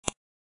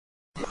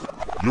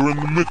You're in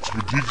the mix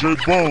with DJ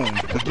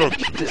Bones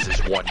Production. This is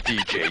one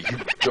DJ you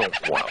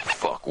don't want to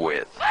fuck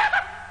with.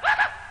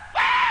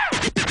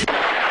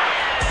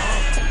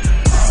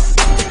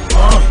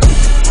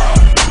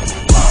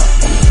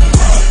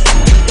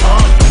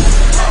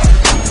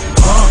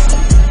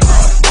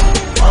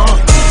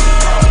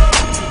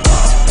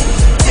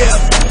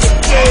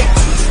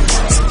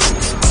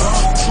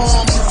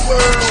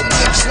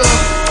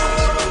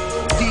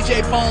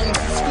 DJ Bones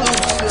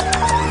exclusive.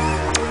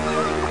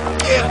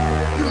 Yeah,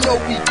 you know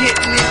we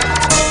getting it.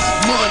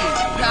 Money,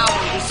 power,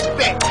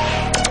 respect.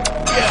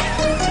 Yeah,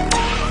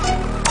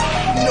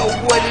 you know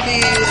what it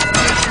is,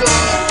 nigga.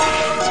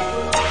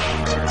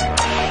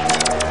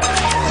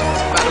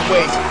 By the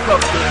way,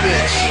 fuck the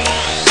bitch.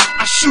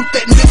 I shoot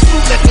that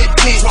missile at that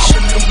bitch,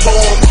 dropping them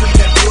bombs in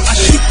that bush. I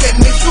shoot that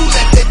missile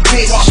at that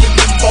bitch, dropping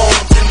them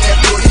bombs in that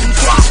bush. And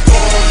drop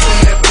bombs in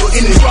that bush.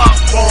 And drop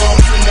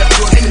bombs in that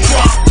bush. And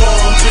drop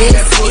bombs in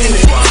that bush. And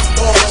drop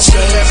bombs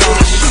in that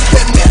bush. I shoot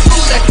that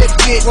missile at that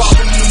bitch,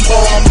 dropping them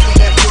bombs in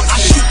that bush. I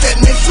shoot that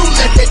missile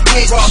at that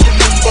bitch, dropping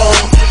them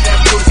bombs in that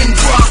bush. And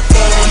drop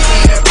bombs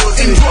in that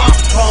bush. And drop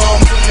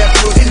bombs in that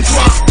bush. And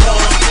drop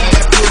bombs in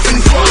that bush. And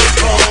drop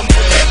bombs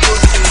in that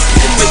bush.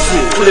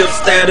 Clip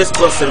status,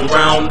 bustin'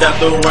 round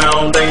after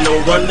round. Ain't no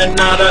running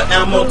out of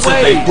ammo till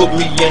they put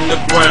me in the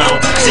ground.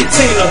 See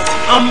Tina,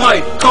 I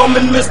might call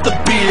me Mr.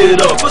 Beat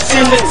It Up, but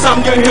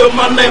anytime you hear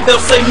my name,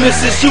 they'll say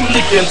Mrs. You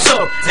lickin'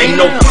 tough.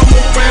 Ain't no come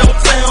around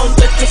town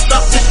that can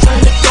stop this train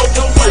to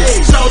go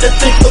away. Shout that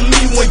think of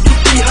me when you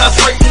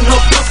dehydrating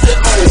her pussy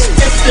on.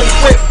 Instant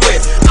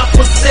wet, I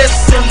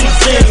possess and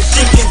resent.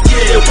 She can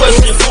get it where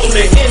she want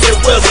it,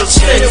 anywhere the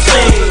sex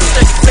thing.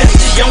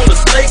 She on the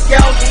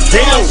stakeout,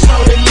 damn,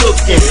 shawty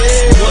looking.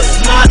 What's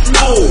not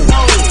known,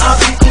 I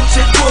be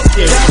Gucci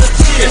cooking.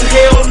 And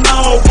hell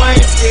no, I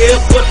ain't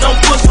scared, but don't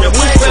push me.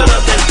 We better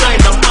than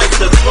dynamite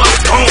to drop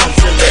bombs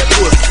in that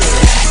pussy.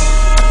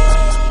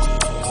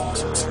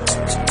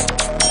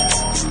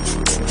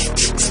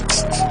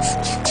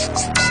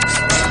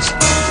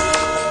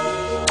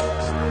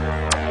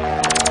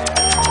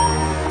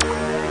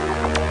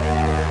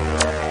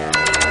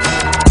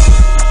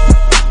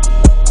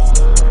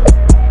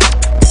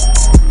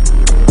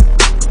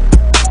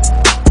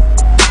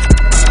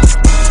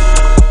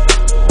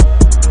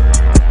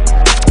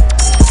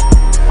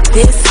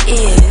 This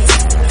is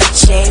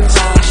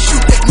J-Rock.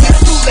 Shoot that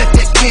missile at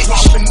that bitch,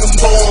 dropping them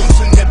bombs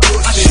in that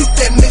bush. I shoot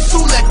that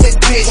missile at that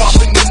bitch,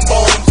 dropping them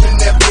bombs in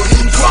that bush.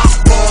 And drop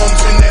bombs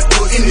in that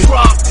bush. And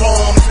drop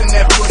bombs in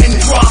that bush. And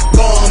drop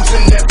bombs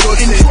in that bush.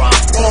 And drop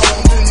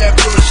bombs in that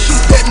bush.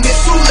 Shoot that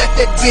missile at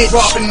that bitch,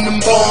 dropping them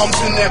bombs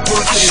in that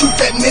bush. I shoot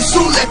that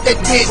missile at that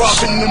bitch,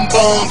 dropping them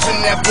bombs in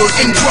that bush.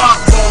 And drop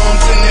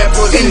bombs in that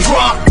bush. And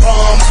drop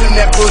bombs in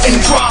that bush. And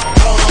drop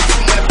bombs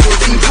in that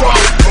bush. And drop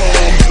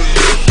bombs.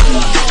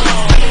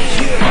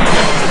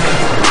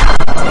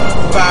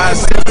 5,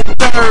 7,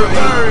 30.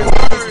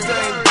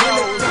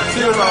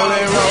 Still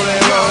rolling.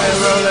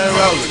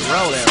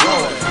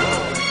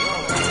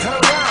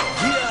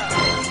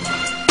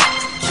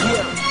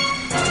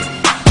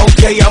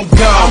 Okay, I'm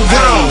gone.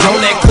 On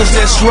that kush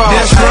that's strong.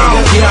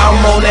 Yeah,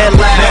 I'm on that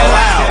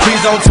loud. Please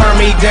don't turn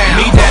me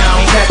down.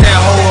 Pass that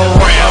hoe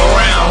around.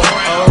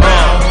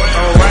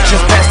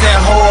 Just pass that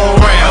hoe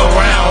around.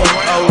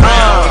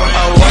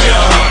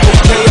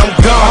 Okay, I'm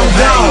gone.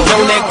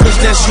 On that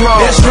kush that's strong.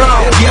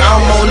 Yeah,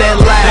 I'm on that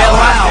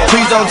loud.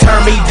 Please don't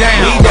turn me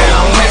down.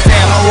 Pass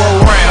that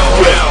hoe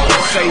around.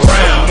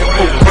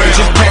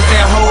 Just pass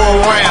that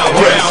hoe around.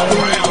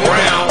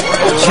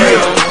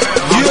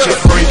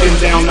 Just breaking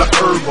down the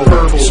herbal.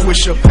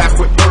 Swisher pack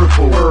with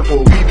purple.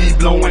 We be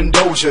blowing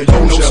Doja. You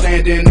know,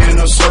 standing in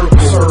a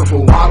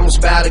circle. Bottles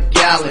by the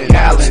gallon.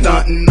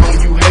 Stunting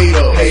on you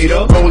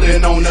hater.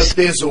 Rolling on the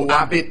thizzle.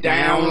 I bit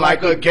down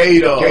like a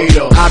gator.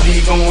 I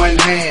be going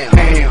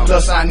ham.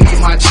 Plus I need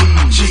my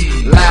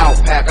cheese.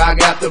 Loud pack. I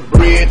got the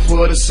bread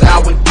for the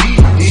sour D.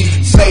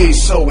 Say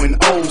so in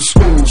old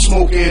school.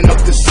 Smoking up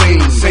the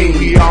scene.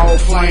 We all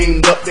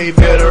flamed up. They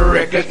better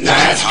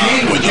recognize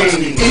King.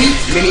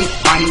 Many,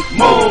 mighty,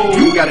 mo.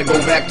 You gotta go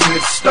back to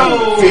the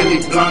stove. Philly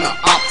blunt or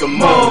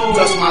optimal.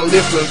 Plus my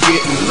liquor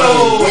getting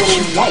low. What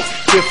you want?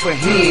 If for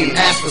him,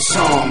 ask for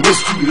some.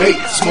 It's too late.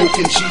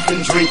 Smoking cheap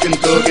and drinking,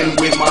 thugging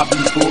with my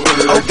people.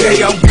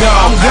 Okay, I'm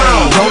gone.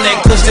 On that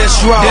kush that's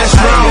strong.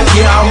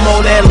 Yeah, I'm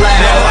on that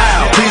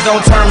loud. Please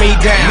don't turn me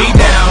down.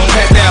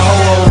 Pass that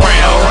hoe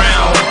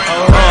around.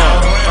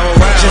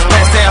 Just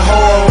pass that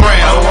hoe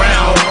around.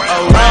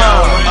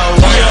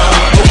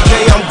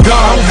 Okay, I'm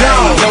gone.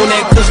 On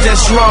that kush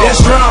that's strong.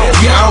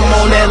 Yeah, I'm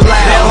on that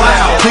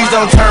loud. Please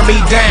don't turn me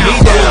down.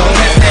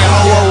 Pass that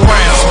hoe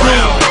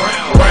around.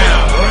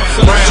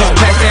 Just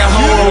pass that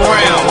hoe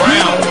around.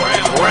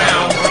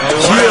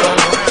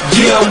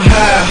 Yeah, I'm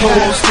high,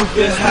 whole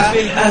stupid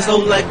high. Eyes low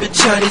like a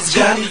Chinese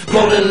guy,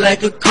 rolling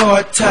like a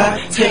car tie.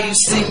 Can you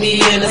see me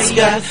in the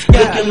sky?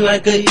 Looking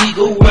like an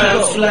eagle,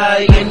 wild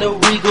fly in the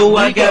regal.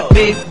 I got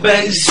big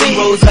bang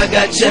zeros, I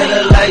got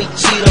cheddar like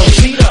Cheeto.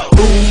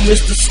 Ooh,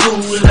 Mr.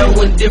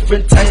 School, and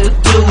different type of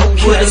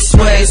dude with a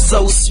swag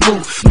so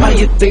smooth. Why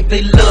you think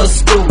they love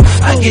school?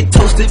 I get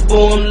toasted,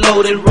 boy, I'm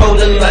loaded,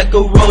 rolling like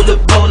a roller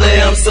bowler.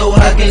 I'm so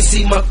high, can't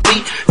see my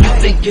feet. You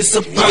think it's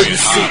a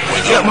emergency?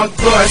 Got my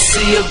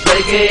Garcia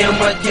reggae and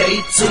my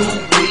K2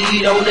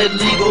 weed on that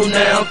legal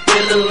now. I'm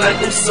feeling like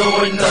I'm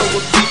soaring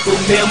over people.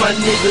 Man, my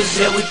niggas,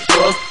 yeah, we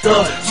fucked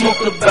up.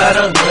 Smoked about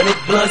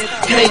 100 blunts,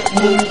 can't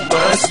move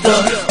my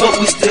stuff, but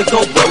we still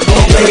gon' go.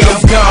 Okay,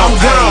 I'm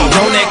gone.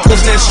 On that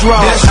cause that's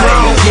wrong.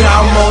 Yeah,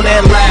 I'm on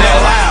that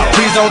loud.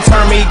 Please don't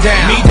turn me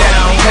down.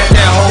 Pass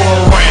that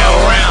hoe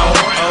around.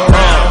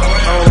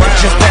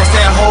 Just pass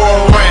that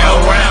hoe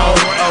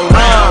around.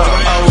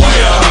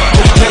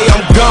 Okay,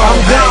 I'm gone.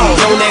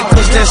 On that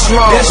cause that's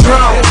wrong.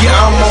 Yeah,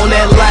 I'm on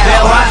that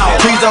loud.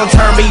 Please don't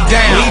turn me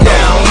down.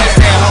 Pass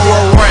that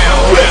hoe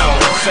around.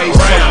 Say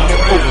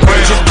something.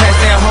 Just pass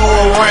that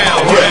hoe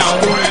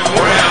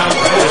around.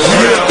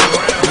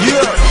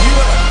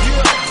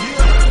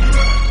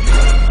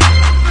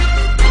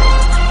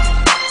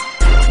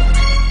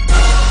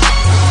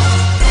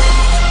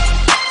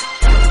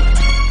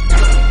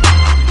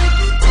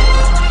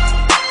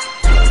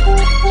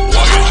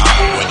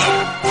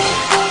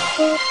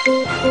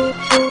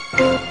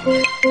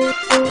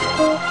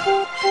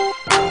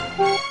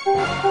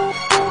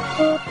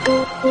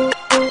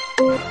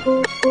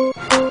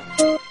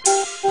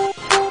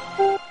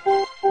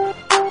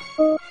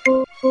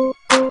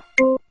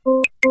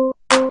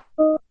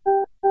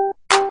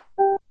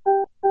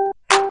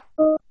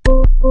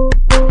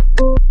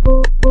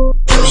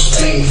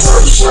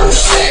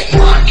 Stack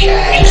my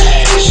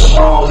cash.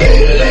 All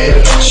later,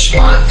 wash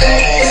my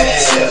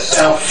ass.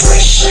 Out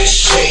fresh,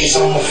 shades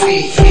on my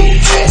feet.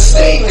 That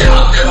stay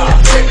cock,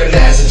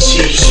 recognize the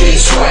cheat.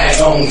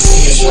 Swag on 10,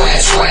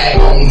 swag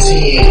on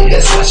 10.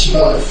 That's why she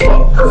wanna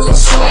fuck, cause I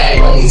swag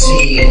on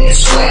 10.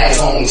 Swag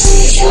on 10,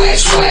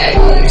 swag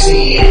on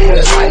 10.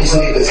 That's why these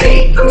niggas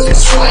hate, cause I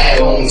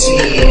swag on 10.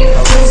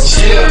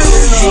 Yeah,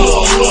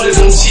 I'm one of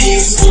them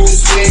G's who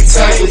swag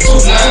tight with 2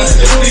 lines.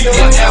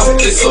 My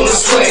outfits on the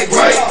swag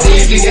right.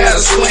 If you got a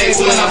swag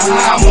when I'm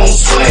high, I'm on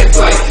swag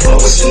tight. I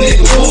wish a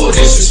nigga would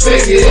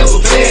disrespect it, have a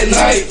bad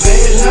night.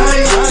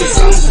 Cause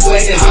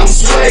I'm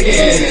swaggin'.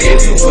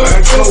 Everywhere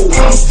I go,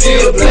 I'm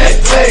still black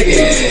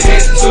flagging.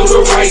 Head to the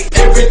right,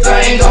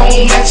 everything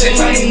on matching.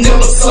 I ain't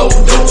never so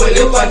dope, but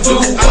if I do,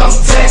 I'm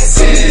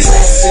taxing.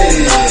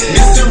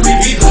 Mystery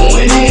be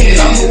going in.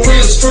 I'm a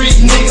real street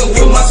nigga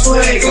with my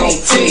swag on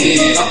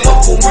 10. I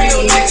fuck with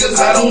real niggas,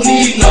 I don't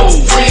need no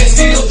friends.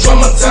 Still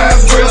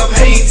traumatized, girl,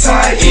 hate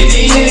tied in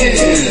the end.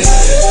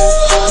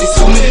 There's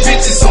so many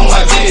bitches on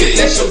my dick.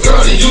 That's your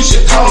girl, and you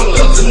should call her,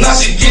 cause now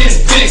she getting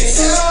fixed.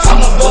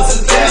 I'ma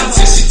bust it down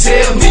till she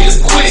tell me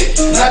it's quit.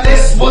 Now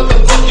that's what the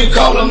fuck you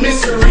call a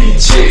mystery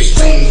chick.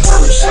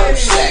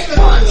 Stack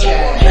my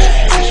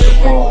cash.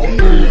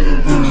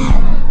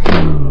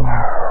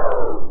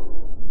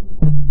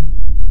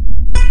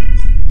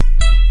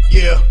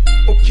 Yeah,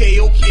 okay.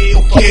 Y'all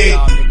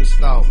niggas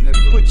stop,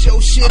 nigga. Put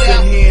your shit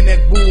out. Been hearing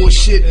that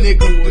bullshit, nigga.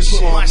 Put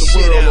Put my the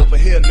shit world out. over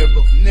here,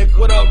 nigga.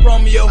 What up,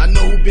 Romeo? I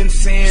know who been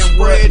saying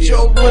what. Spread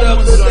your What up,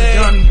 rumors,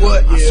 done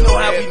what? Yeah, You know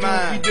right, how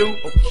man. we do.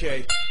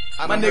 Okay.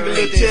 My nigga heard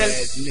Lil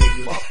this Telly. ass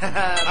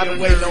nigga. I been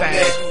waiting on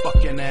that.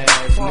 Fucking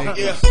ass nigga.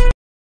 Yeah.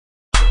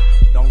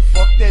 Don't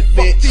fuck that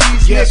bitch.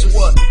 these Guess niggas.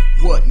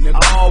 what, nigga?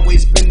 I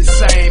always been the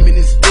same in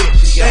this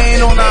bitch. Got Ain't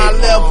that on our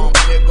baby level, on,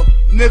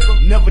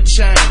 nigga. Never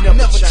change,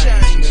 Never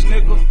change,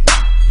 nigga.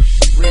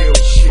 Real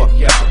shit. Fuck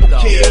y'all.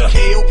 Okay.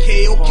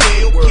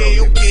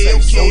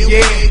 So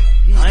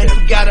yeah, I ain't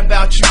forgot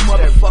about you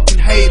motherfucking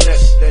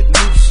haters. That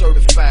new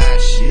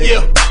certified shit.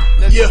 Yeah.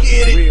 Let's Yeah.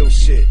 get it. Real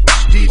shit.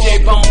 DJ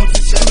Bones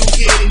is a new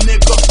get it,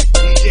 nigga.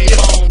 DJ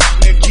Bones,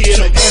 nigga. Get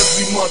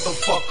every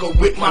motherfucker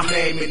with my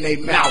name in their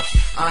mouth.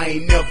 I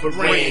ain't never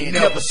ran,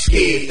 never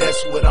scared.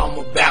 That's what I'm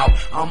about.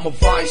 I'm a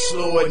vice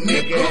lord,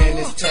 nigga, and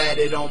it's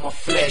tatted on my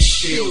flesh.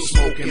 Still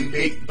smoking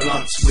big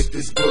blunts with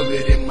this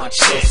bullet in my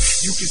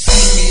chest. You can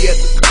see me at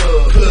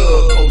the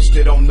club,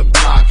 posted on the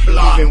block.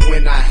 Even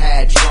when I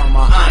had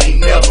drama, I ain't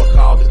never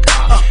called the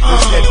cops.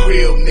 It's that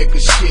real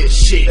nigga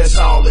shit. That's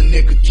all a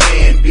nigga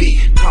can be.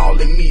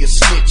 Calling me a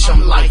snitch,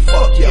 I'm like,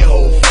 fuck your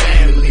whole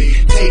family.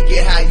 Take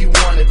it how you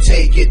wanna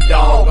take it,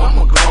 dog. I'm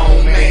a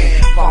grown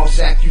man. False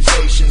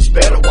accusations,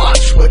 better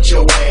watch what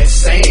your ass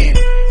saying.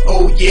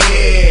 Oh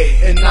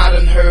yeah, and I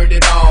done heard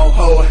it all,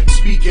 ho.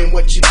 Speaking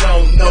what you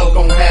don't know,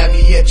 gon' have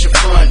me at your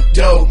front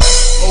door.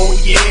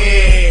 Oh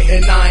yeah,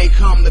 and I ain't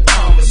come to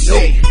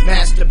conversate.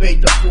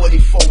 Masturbate the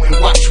 44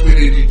 and watch with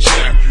it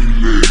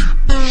ejaculate.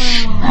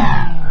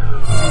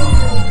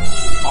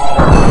 All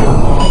real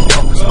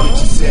motherfuckers put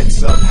your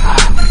sets up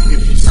high.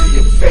 If you see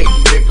a fake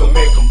nigga,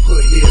 make him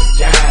put his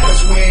down.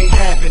 Cause we ain't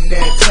having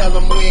that, tell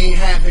him we ain't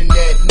having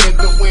that.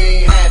 Nigga, we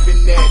ain't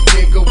having that,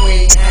 nigga, we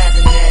ain't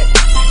having that.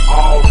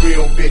 All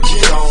real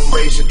bitches don't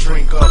raise your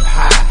drink up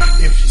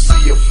high. If you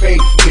see a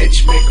fake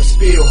bitch, make her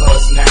spill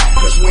hers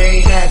now. Cause we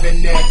ain't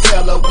having that,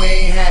 tell her we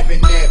ain't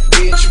having that.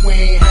 Bitch, we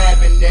ain't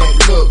having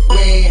that, look, we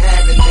ain't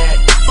having that.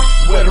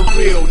 Where the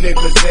real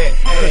niggas at?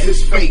 Cause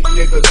it's fake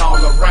niggas all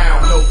around.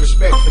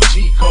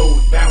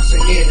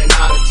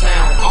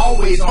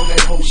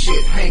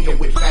 hanging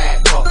with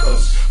fat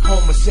fuckers.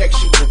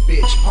 Homosexual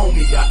bitch,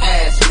 homie, your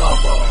ass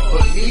lover.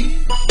 But me,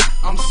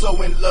 I'm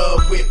so in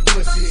love with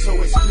pussy,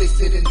 so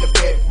explicit in the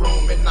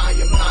bedroom, and I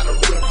am not a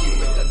rookie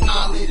with the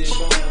knowledge.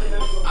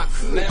 I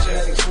could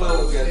just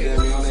explode it.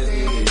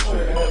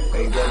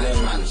 Hey, goddamn,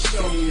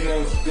 you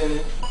ain't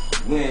spinning,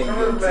 we ain't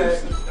getting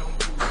tipsy.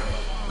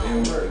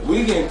 And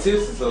we getting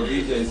tipsy, so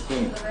DJ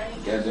spinning.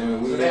 Goddamn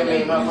it, we That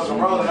mean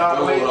motherfucking rolling all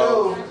the way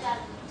through.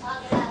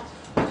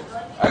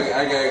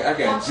 I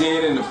got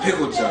gin in the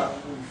pickle chop.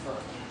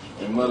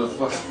 And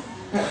motherfucker.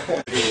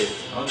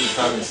 I'm just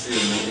talking shit,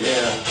 nigga.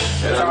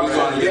 Yeah. And we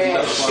gonna get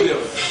another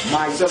shift.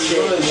 Mic check,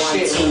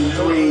 1,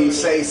 2, 3.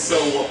 Say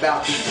so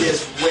about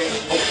this wet.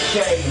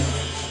 Okay.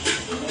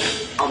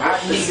 I'm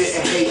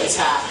representing Hayti.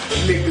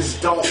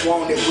 Niggas don't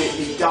want it with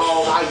me,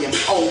 dawg. I am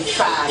on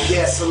fire,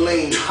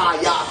 gasoline, high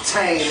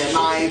octane, and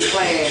I ain't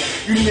playing.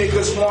 You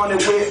niggas want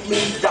it with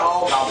me,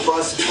 dawg. I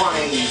bust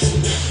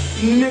brains.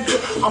 Nigga,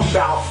 I'm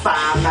about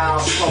 5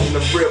 miles from the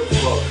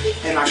river,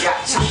 and I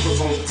got choppers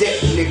on deck,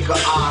 nigga,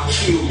 I'll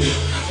kill you.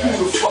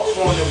 Who the fuck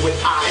want it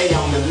with I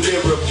am the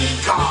lyrical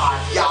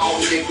god? Y'all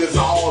niggas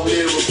all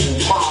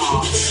lyrical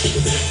mobs.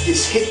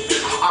 It's hit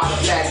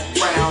automatic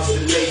rounds to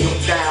lay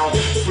them down.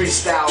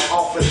 Freestyle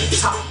off at the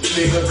top,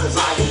 nigga, cause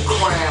I am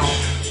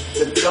crowned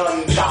the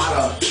done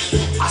data.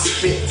 I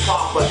spit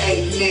proper,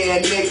 ain't near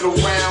a nigga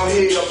round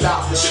here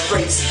about the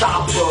straight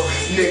stopper.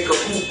 Nigga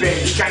who been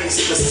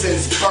gangster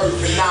since birth,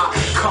 and I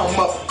come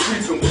up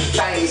creeping with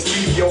things,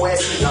 leave your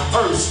ass in the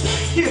hearse.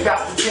 He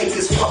about to take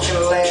his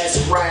fucking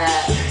last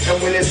ride,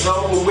 and when it's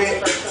over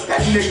with,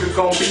 that nigga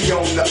gon' be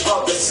on the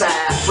other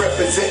side.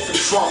 Represent the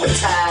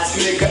traumatized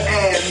nigga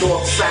and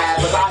north side,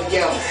 but I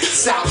am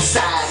south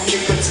side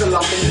nigga till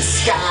I'm in the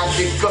sky,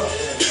 nigga.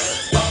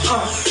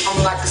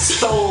 I'm like a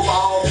stove,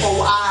 all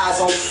 4 eyes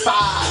on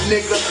fire,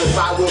 nigga, cause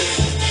I will.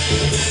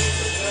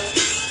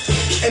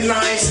 And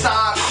I ain't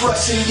started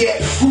crushing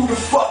yet. Who the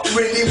fuck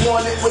really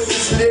want it with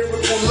this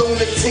lyrical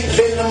lunatic?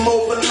 Bend them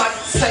over like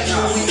St.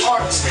 Louis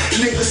Arch.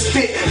 Nigga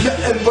spit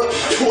nothing but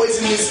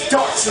poisonous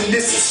darts, and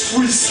this is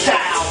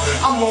freestyle.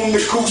 I'm on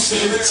the goose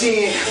and the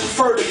gin,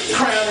 prefer the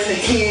crown in the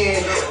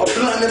hand, a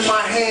blunt in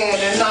my hand,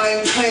 and I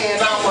ain't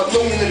playing, I'm a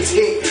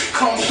lunatic.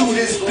 Come through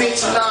this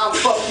bitch and I'll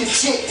fuck your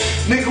chick.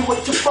 Nigga,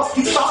 what the fuck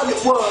you thought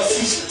it was?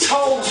 She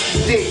told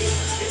you dick.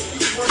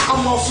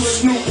 I'm on some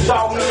Snoop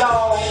Dogg,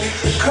 dog.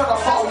 Cut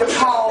off all your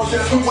paws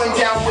if you ain't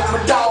down with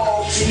my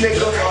dogs,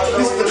 nigga.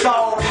 This the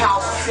dog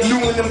house, new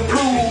and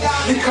improved.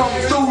 We come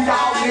through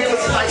y'all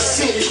niggas like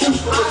shit.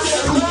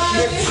 Scoop,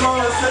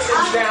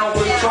 nigga, down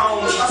with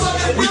bones.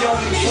 We on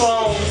the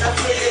throne.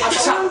 I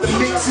chop the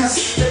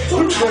mixes,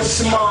 we push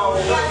them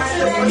on.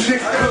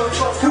 Nigga,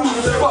 who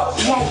the fuck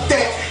want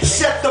that?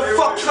 Shut the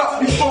fuck up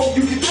before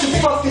you get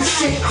your fucking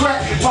shit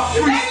cracked. My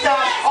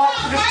freestyle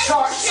off the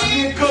charts,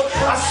 nigga.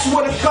 I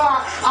swear to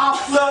God, I'll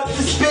flood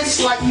this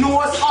bitch like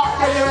Noah's Ark.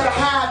 They had a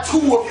high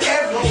two of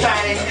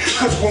everything.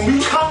 Cause when we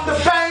come to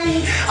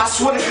bang, I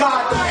swear to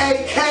God, them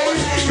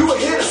AKs, you will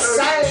hear the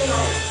same.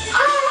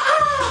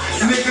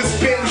 Niggas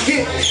been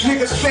hit,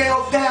 niggas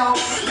fell down.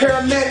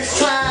 Paramedics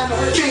trying to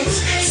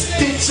fix,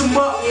 stitch him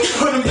up,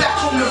 put him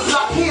back on the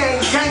block. He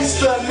ain't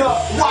gangster enough.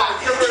 Why?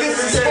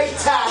 This is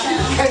Hayti,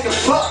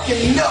 ain't buck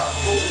enough.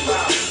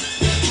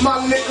 My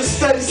niggas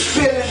steady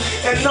spinning,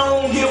 and I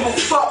don't give a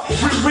fuck.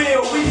 We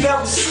real, we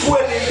never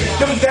squinting.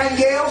 Them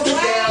Daniels, they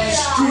down the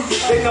street,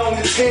 they on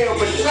the tail,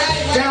 but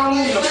down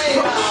in the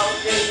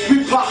front,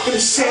 we popping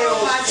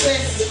shells.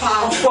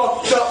 I'm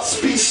fucked up,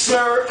 speed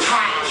shirt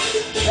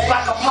high,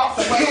 like a pop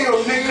the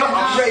hill, nigga.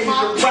 I'm ready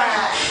to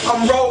ride.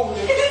 I'm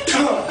rolling,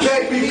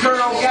 baby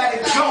girl got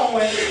it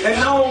going, and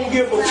I don't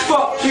give a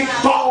fuck. Big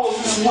balls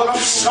is what I'm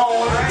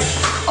showing.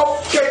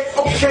 Okay,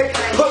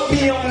 put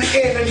me on the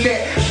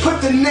internet.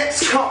 Put the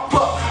next comp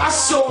up. I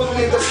show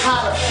niggas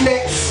how to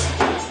flex,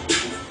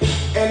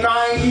 and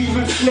I ain't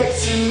even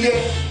flexing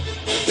yet.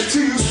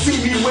 Until you see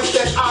me with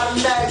that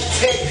automatic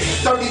tech,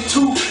 32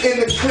 in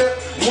the clip,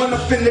 one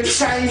up in the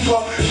chamber.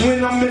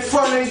 When I'm in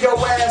front of your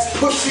ass,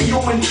 pussy, you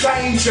in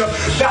danger.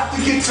 About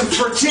to get your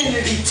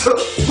virginity took.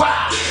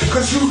 Why?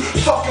 Cause you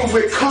fucking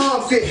with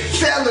convict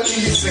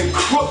felonies and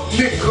crook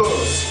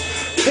niggas.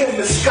 Him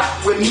and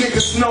Scott where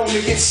niggas known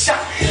to get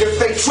shot. If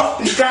they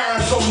dropping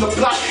dimes on the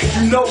block,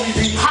 you know we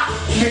be hot,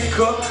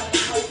 nigga.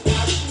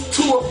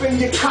 2 up in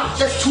your cock,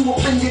 that's 2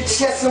 up in your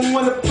chest, and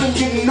 1 up in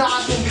your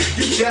noggin.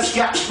 You just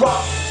got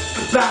rocked.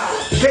 Goodbye,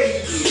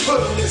 baby,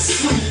 put him to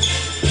sleep.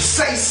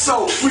 Say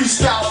so,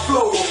 freestyle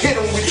flow, hit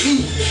him with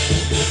heat.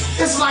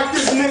 It's like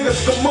this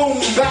nigga's the moon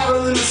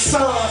battling the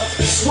sun.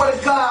 Swear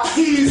to God,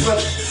 he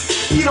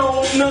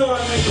don't none,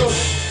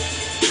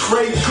 nigga.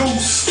 Grey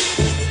Goose.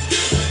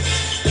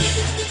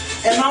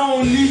 And I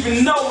don't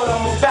even know what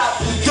I'm about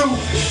to do.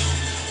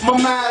 My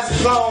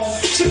mind's blown,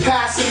 she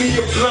passing me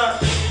a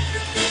blunt.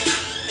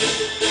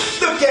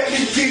 Look at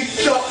me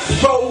geeked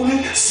up,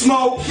 rolling,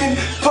 smoking,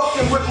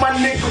 fucking with my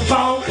nigga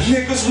bone.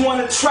 Niggas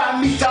wanna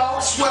try me, dawg. I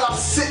swear I'm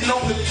sitting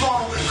on the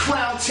throne,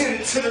 crown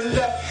tinted to the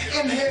left.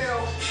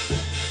 Inhale,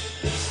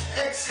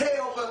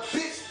 exhale.